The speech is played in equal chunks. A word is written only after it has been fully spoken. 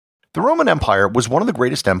The Roman Empire was one of the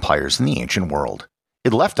greatest empires in the ancient world.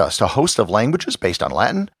 It left us a host of languages based on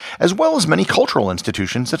Latin, as well as many cultural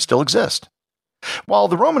institutions that still exist. While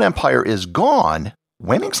the Roman Empire is gone,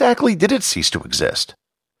 when exactly did it cease to exist?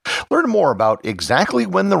 Learn more about exactly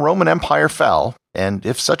when the Roman Empire fell, and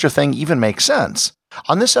if such a thing even makes sense,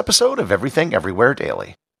 on this episode of Everything Everywhere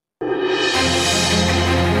Daily.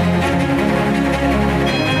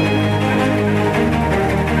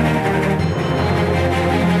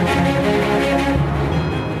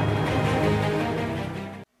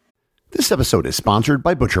 This episode is sponsored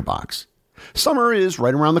by ButcherBox. Summer is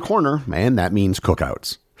right around the corner, and that means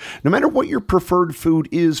cookouts. No matter what your preferred food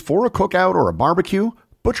is for a cookout or a barbecue,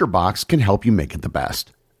 ButcherBox can help you make it the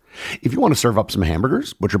best. If you want to serve up some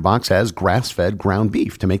hamburgers, ButcherBox has grass-fed ground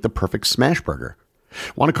beef to make the perfect smash burger.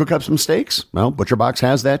 Want to cook up some steaks? Well, ButcherBox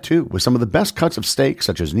has that too, with some of the best cuts of steak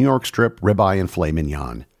such as New York strip, ribeye, and filet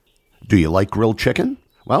mignon. Do you like grilled chicken?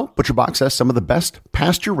 Well, ButcherBox has some of the best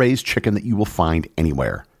pasture-raised chicken that you will find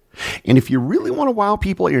anywhere. And if you really want to wow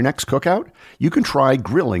people at your next cookout, you can try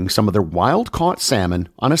grilling some of their wild-caught salmon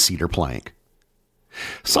on a cedar plank.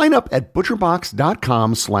 Sign up at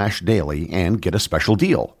butcherbox.com/daily and get a special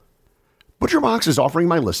deal. ButcherBox is offering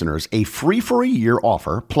my listeners a free-for-a-year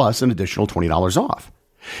offer plus an additional $20 off.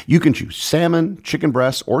 You can choose salmon, chicken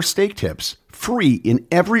breasts, or steak tips free in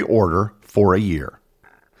every order for a year.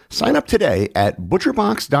 Sign up today at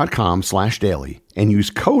butcherbox.com/daily and use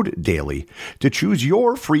code DAILY to choose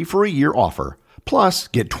your free-for-a-year offer, plus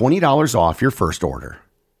get $20 off your first order.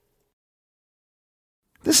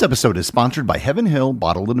 This episode is sponsored by Heaven Hill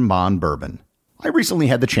Bottled and Bond Bourbon. I recently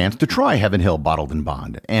had the chance to try Heaven Hill Bottled and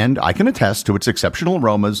Bond, and I can attest to its exceptional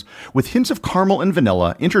aromas with hints of caramel and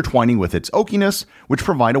vanilla intertwining with its oakiness, which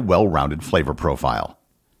provide a well-rounded flavor profile.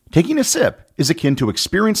 Taking a sip is akin to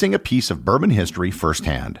experiencing a piece of bourbon history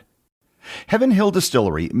firsthand. Heaven Hill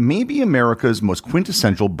Distillery may be America's most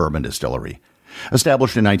quintessential bourbon distillery.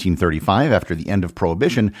 Established in 1935 after the end of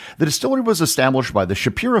Prohibition, the distillery was established by the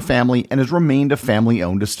Shapira family and has remained a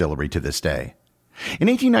family-owned distillery to this day. In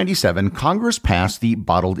 1897, Congress passed the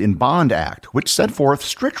Bottled in Bond Act, which set forth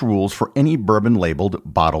strict rules for any bourbon labeled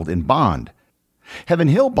Bottled in Bond. Heaven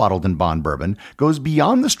Hill Bottled and Bond Bourbon goes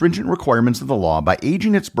beyond the stringent requirements of the law by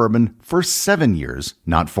aging its bourbon for 7 years,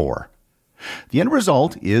 not 4. The end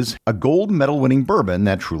result is a gold medal-winning bourbon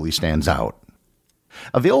that truly stands out.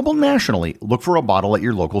 Available nationally, look for a bottle at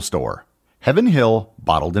your local store. Heaven Hill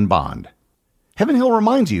Bottled and Bond. Heaven Hill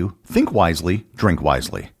reminds you, think wisely, drink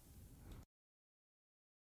wisely.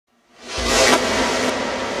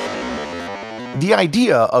 The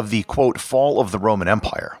idea of the, quote, fall of the Roman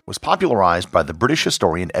Empire was popularized by the British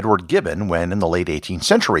historian Edward Gibbon when, in the late 18th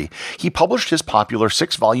century, he published his popular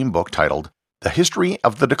 6-volume book titled The History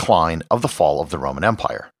of the Decline of the Fall of the Roman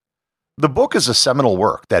Empire. The book is a seminal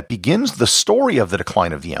work that begins the story of the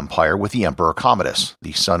decline of the empire with the Emperor Commodus,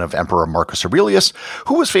 the son of Emperor Marcus Aurelius,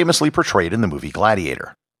 who was famously portrayed in the movie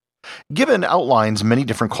Gladiator. Gibbon outlines many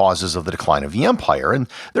different causes of the decline of the empire, and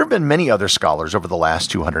there have been many other scholars over the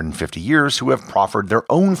last 250 years who have proffered their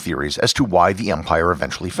own theories as to why the empire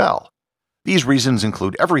eventually fell. These reasons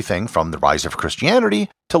include everything from the rise of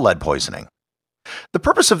Christianity to lead poisoning. The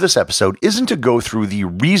purpose of this episode isn't to go through the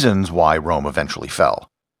reasons why Rome eventually fell.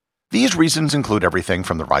 These reasons include everything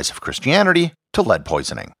from the rise of Christianity to lead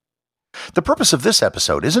poisoning. The purpose of this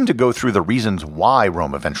episode isn't to go through the reasons why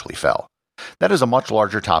Rome eventually fell. That is a much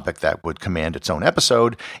larger topic that would command its own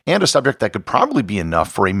episode, and a subject that could probably be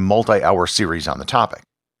enough for a multi-hour series on the topic.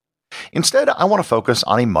 Instead, I want to focus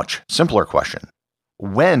on a much simpler question.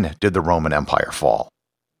 When did the Roman Empire fall?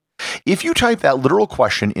 If you type that literal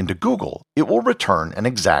question into Google, it will return an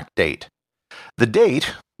exact date. The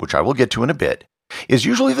date, which I will get to in a bit, is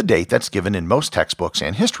usually the date that's given in most textbooks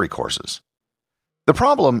and history courses. The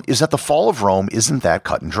problem is that the fall of Rome isn't that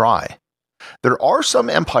cut and dry. There are some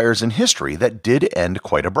empires in history that did end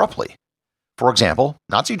quite abruptly. For example,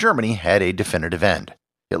 Nazi Germany had a definitive end.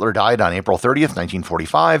 Hitler died on April 30th,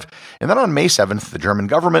 1945, and then on May 7th, the German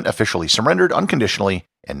government officially surrendered unconditionally,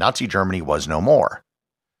 and Nazi Germany was no more.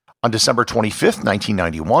 On December 25th,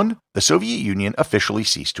 1991, the Soviet Union officially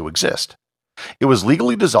ceased to exist. It was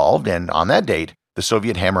legally dissolved, and on that date, the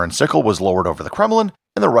Soviet hammer and sickle was lowered over the Kremlin,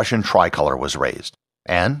 and the Russian tricolor was raised.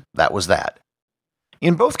 And that was that.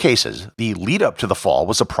 In both cases, the lead-up to the fall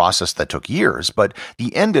was a process that took years, but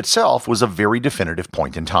the end itself was a very definitive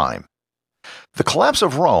point in time. The collapse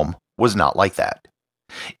of Rome was not like that.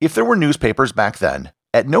 If there were newspapers back then,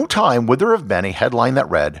 at no time would there have been a headline that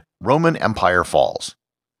read, Roman Empire Falls.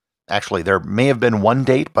 Actually, there may have been one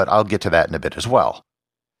date, but I'll get to that in a bit as well.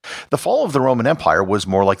 The fall of the Roman Empire was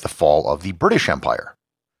more like the fall of the British Empire.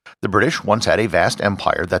 The British once had a vast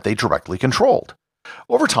empire that they directly controlled.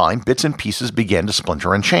 Over time, bits and pieces began to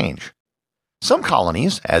splinter and change. Some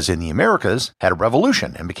colonies, as in the Americas, had a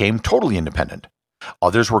revolution and became totally independent.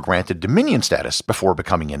 Others were granted dominion status before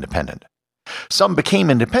becoming independent. Some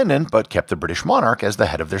became independent but kept the British monarch as the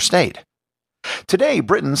head of their state. Today,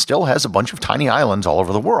 Britain still has a bunch of tiny islands all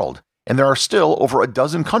over the world, and there are still over a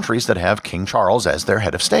dozen countries that have King Charles as their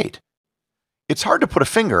head of state. It's hard to put a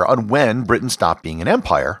finger on when Britain stopped being an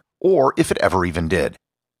empire, or if it ever even did.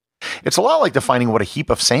 It's a lot like defining what a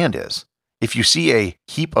heap of sand is. If you see a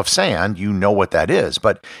heap of sand, you know what that is,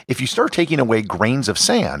 but if you start taking away grains of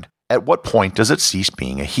sand, at what point does it cease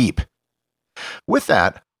being a heap? With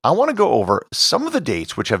that, I want to go over some of the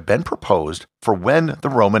dates which have been proposed for when the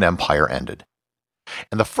Roman Empire ended.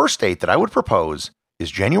 And the first date that I would propose is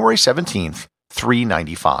January 17th,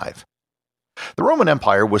 395. The Roman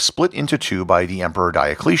Empire was split into two by the Emperor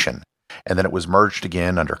Diocletian, and then it was merged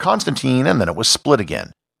again under Constantine, and then it was split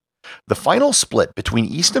again. The final split between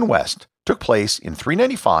East and West took place in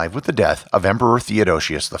 395 with the death of Emperor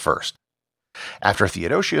Theodosius I. After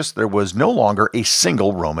Theodosius, there was no longer a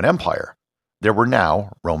single Roman Empire. There were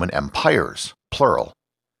now Roman empires, plural.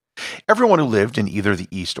 Everyone who lived in either the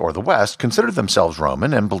East or the West considered themselves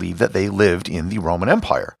Roman and believed that they lived in the Roman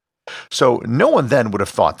Empire. So no one then would have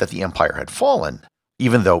thought that the empire had fallen,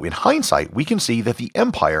 even though in hindsight we can see that the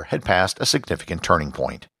empire had passed a significant turning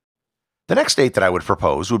point. The next date that I would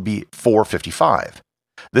propose would be 455.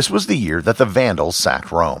 This was the year that the Vandals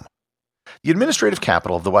sacked Rome. The administrative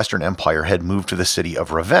capital of the Western Empire had moved to the city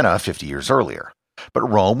of Ravenna 50 years earlier, but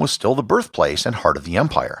Rome was still the birthplace and heart of the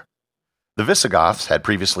empire. The Visigoths had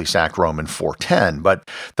previously sacked Rome in 410, but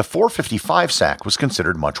the 455 sack was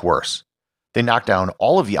considered much worse. They knocked down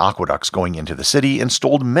all of the aqueducts going into the city and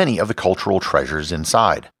stole many of the cultural treasures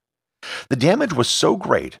inside. The damage was so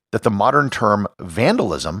great that the modern term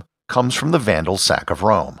vandalism comes from the Vandals' sack of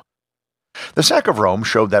Rome. The sack of Rome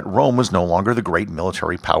showed that Rome was no longer the great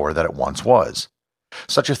military power that it once was.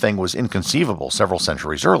 Such a thing was inconceivable several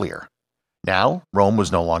centuries earlier. Now, Rome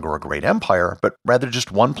was no longer a great empire, but rather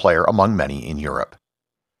just one player among many in Europe.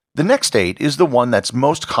 The next date is the one that's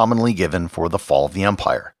most commonly given for the fall of the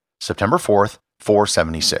empire, September 4th,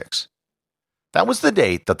 476. That was the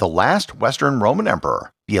date that the last Western Roman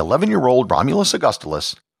emperor, the 11-year-old Romulus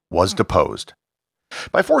Augustulus, was deposed.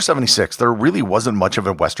 By 476, there really wasn't much of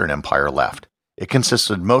a Western empire left. It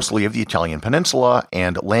consisted mostly of the Italian peninsula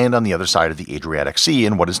and land on the other side of the Adriatic Sea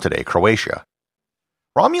in what is today Croatia.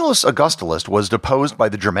 Romulus Augustulus was deposed by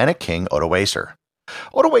the Germanic king Odoacer.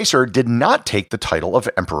 Odoacer did not take the title of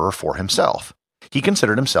emperor for himself. He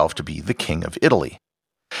considered himself to be the king of Italy.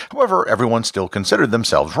 However, everyone still considered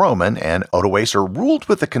themselves Roman, and Odoacer ruled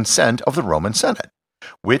with the consent of the Roman Senate,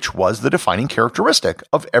 which was the defining characteristic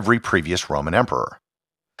of every previous Roman emperor.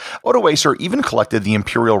 Odoacer even collected the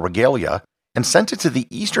imperial regalia and sent it to the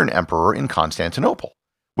Eastern Emperor in Constantinople,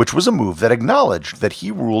 which was a move that acknowledged that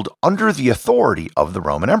he ruled under the authority of the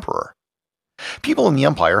Roman emperor. People in the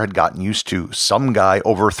empire had gotten used to some guy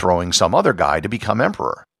overthrowing some other guy to become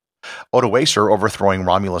emperor. Odoacer overthrowing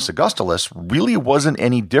Romulus Augustulus really wasn't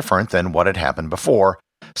any different than what had happened before,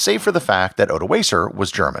 save for the fact that Odoacer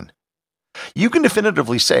was German. You can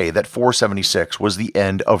definitively say that 476 was the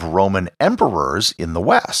end of Roman emperors in the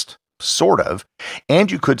West, sort of,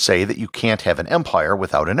 and you could say that you can't have an empire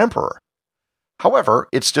without an emperor. However,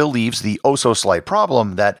 it still leaves the oh-so-slight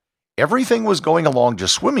problem that everything was going along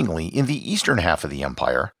just swimmingly in the eastern half of the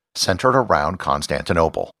empire, centered around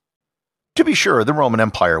Constantinople. To be sure, the Roman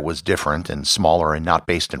Empire was different and smaller and not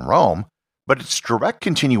based in Rome, but its direct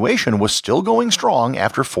continuation was still going strong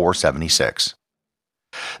after 476.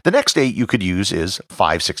 The next date you could use is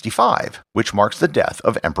 565, which marks the death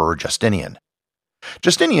of Emperor Justinian.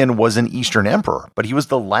 Justinian was an Eastern emperor, but he was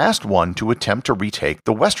the last one to attempt to retake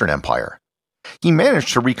the Western Empire. He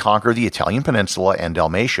managed to reconquer the Italian peninsula and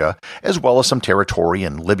Dalmatia, as well as some territory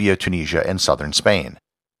in Libya, Tunisia, and southern Spain.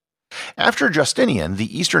 After Justinian,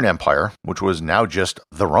 the Eastern Empire, which was now just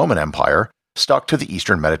the Roman Empire, stuck to the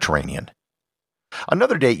Eastern Mediterranean.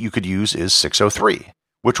 Another date you could use is 603,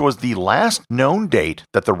 which was the last known date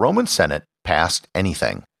that the Roman Senate passed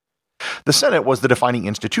anything. The Senate was the defining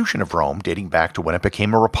institution of Rome, dating back to when it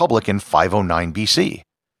became a republic in 509 BC.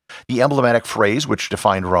 The emblematic phrase which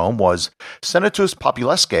defined Rome was Senatus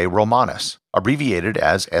Populesque Romanus, abbreviated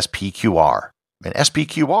as SPQR, and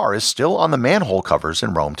SPQR is still on the manhole covers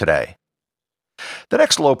in Rome today. The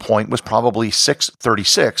next low point was probably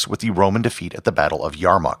 636 with the Roman defeat at the Battle of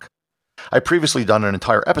Yarmouk. I've previously done an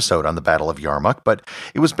entire episode on the Battle of Yarmouk, but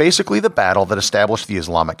it was basically the battle that established the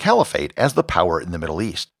Islamic Caliphate as the power in the Middle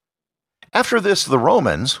East. After this, the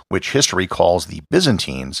Romans, which history calls the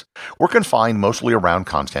Byzantines, were confined mostly around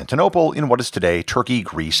Constantinople in what is today Turkey,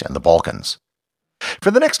 Greece, and the Balkans. For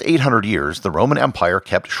the next 800 years, the Roman Empire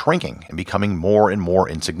kept shrinking and becoming more and more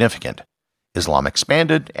insignificant. Islam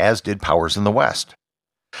expanded, as did powers in the West.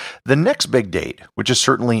 The next big date, which is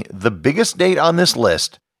certainly the biggest date on this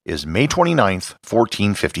list, is May 29th,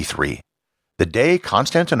 1453, the day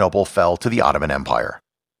Constantinople fell to the Ottoman Empire.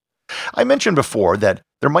 I mentioned before that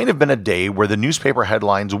there might have been a day where the newspaper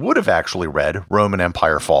headlines would have actually read Roman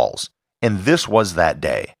Empire Falls, and this was that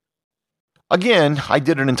day. Again, I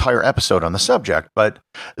did an entire episode on the subject, but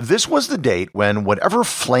this was the date when whatever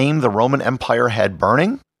flame the Roman Empire had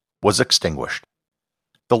burning was extinguished.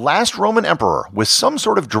 The last Roman emperor with some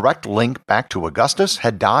sort of direct link back to Augustus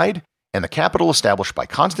had died, and the capital established by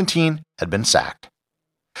Constantine had been sacked.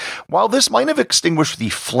 While this might have extinguished the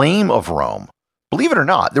flame of Rome, believe it or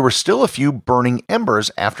not, there were still a few burning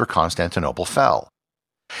embers after Constantinople fell.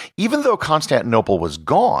 Even though Constantinople was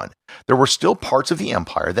gone, there were still parts of the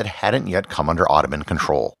empire that hadn't yet come under Ottoman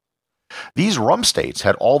control. These rump states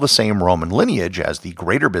had all the same Roman lineage as the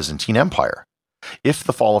Greater Byzantine Empire. If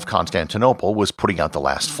the fall of Constantinople was putting out the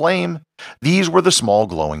last flame, these were the small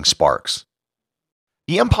glowing sparks.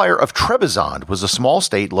 The Empire of Trebizond was a small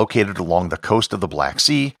state located along the coast of the Black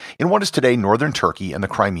Sea in what is today northern Turkey and the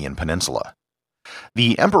Crimean Peninsula.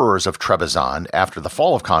 The emperors of Trebizond, after the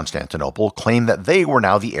fall of Constantinople, claimed that they were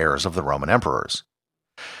now the heirs of the Roman emperors.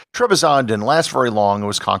 Trebizond didn't last very long and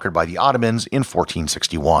was conquered by the Ottomans in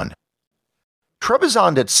 1461.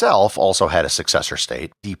 Trebizond itself also had a successor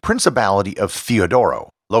state, the Principality of Theodoro,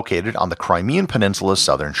 located on the Crimean Peninsula's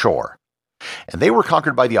southern shore, and they were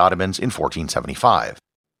conquered by the Ottomans in 1475.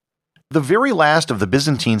 The very last of the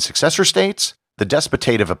Byzantine successor states, the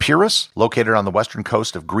Despotate of Epirus, located on the western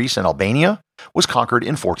coast of Greece and Albania, was conquered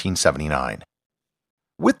in 1479.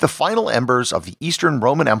 With the final embers of the Eastern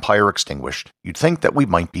Roman Empire extinguished, you'd think that we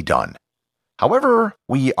might be done. However,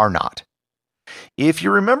 we are not. If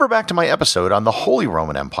you remember back to my episode on the Holy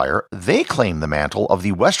Roman Empire, they claimed the mantle of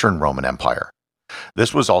the Western Roman Empire.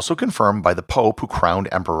 This was also confirmed by the Pope who crowned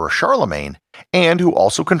Emperor Charlemagne and who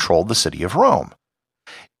also controlled the city of Rome.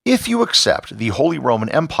 If you accept the Holy Roman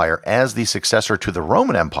Empire as the successor to the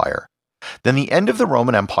Roman Empire, then the end of the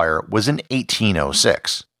Roman Empire was in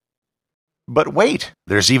 1806. But wait,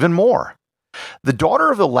 there's even more. The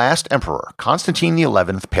daughter of the last emperor, Constantine XI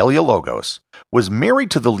Palaiologos, was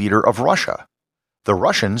married to the leader of Russia. The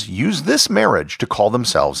Russians used this marriage to call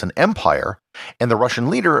themselves an empire, and the Russian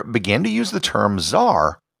leader began to use the term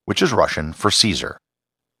Tsar, which is Russian for Caesar.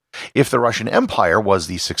 If the Russian Empire was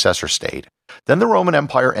the successor state, then the Roman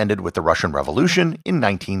Empire ended with the Russian Revolution in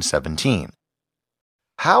 1917.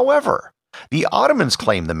 However, the Ottomans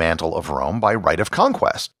claimed the mantle of Rome by right of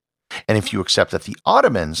conquest, and if you accept that the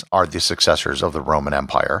Ottomans are the successors of the Roman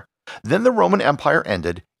Empire, then the Roman Empire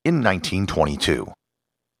ended in 1922.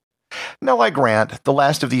 Now I grant the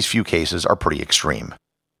last of these few cases are pretty extreme.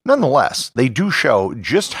 Nonetheless, they do show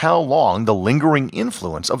just how long the lingering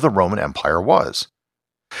influence of the Roman Empire was.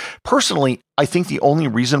 Personally, I think the only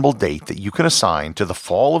reasonable date that you can assign to the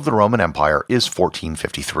fall of the Roman Empire is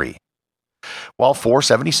 1453. While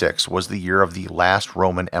 476 was the year of the last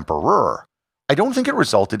Roman emperor, I don't think it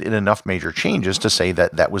resulted in enough major changes to say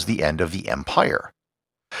that that was the end of the empire.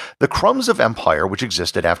 The crumbs of empire which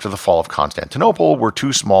existed after the fall of Constantinople were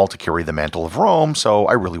too small to carry the mantle of Rome, so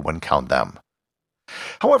I really wouldn't count them.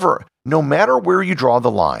 However, no matter where you draw the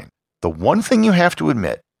line, the one thing you have to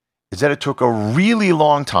admit is that it took a really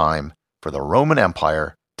long time for the Roman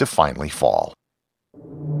Empire to finally fall.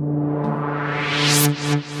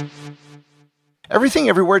 Everything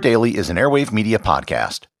Everywhere Daily is an Airwave Media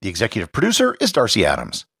podcast. The executive producer is Darcy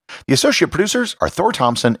Adams. The associate producers are Thor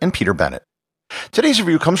Thompson and Peter Bennett. Today's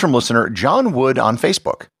review comes from listener John Wood on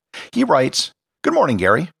Facebook. He writes, "Good morning,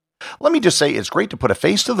 Gary. Let me just say it's great to put a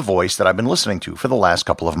face to the voice that I've been listening to for the last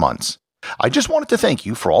couple of months. I just wanted to thank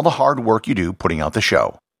you for all the hard work you do putting out the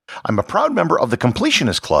show. I'm a proud member of the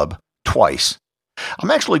Completionist Club twice.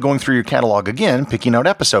 I'm actually going through your catalog again, picking out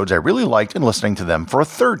episodes I really liked and listening to them for a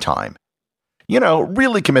third time. You know,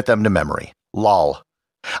 really commit them to memory. Lol.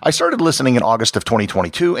 I started listening in August of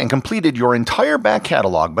 2022 and completed your entire back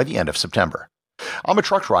catalog by the end of September. I'm a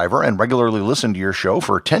truck driver and regularly listen to your show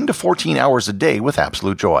for 10 to 14 hours a day with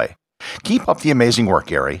absolute joy. Keep up the amazing work,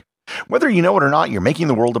 Gary. Whether you know it or not, you're making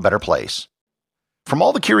the world a better place. From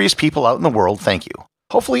all the curious people out in the world, thank you.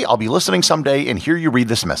 Hopefully, I'll be listening someday and hear you read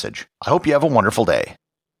this message. I hope you have a wonderful day."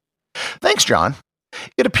 Thanks, John.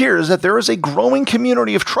 It appears that there is a growing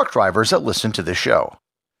community of truck drivers that listen to this show.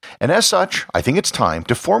 And as such, I think it's time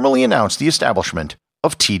to formally announce the establishment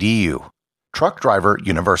of TDU, Truck Driver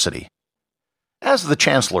University. As the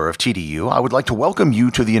Chancellor of TDU, I would like to welcome you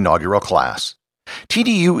to the inaugural class.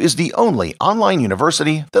 TDU is the only online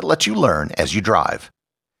university that lets you learn as you drive.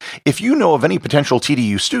 If you know of any potential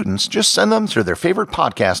TDU students, just send them to their favorite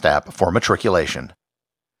podcast app for matriculation.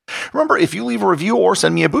 Remember, if you leave a review or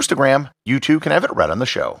send me a boostagram, you too can have it read on the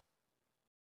show.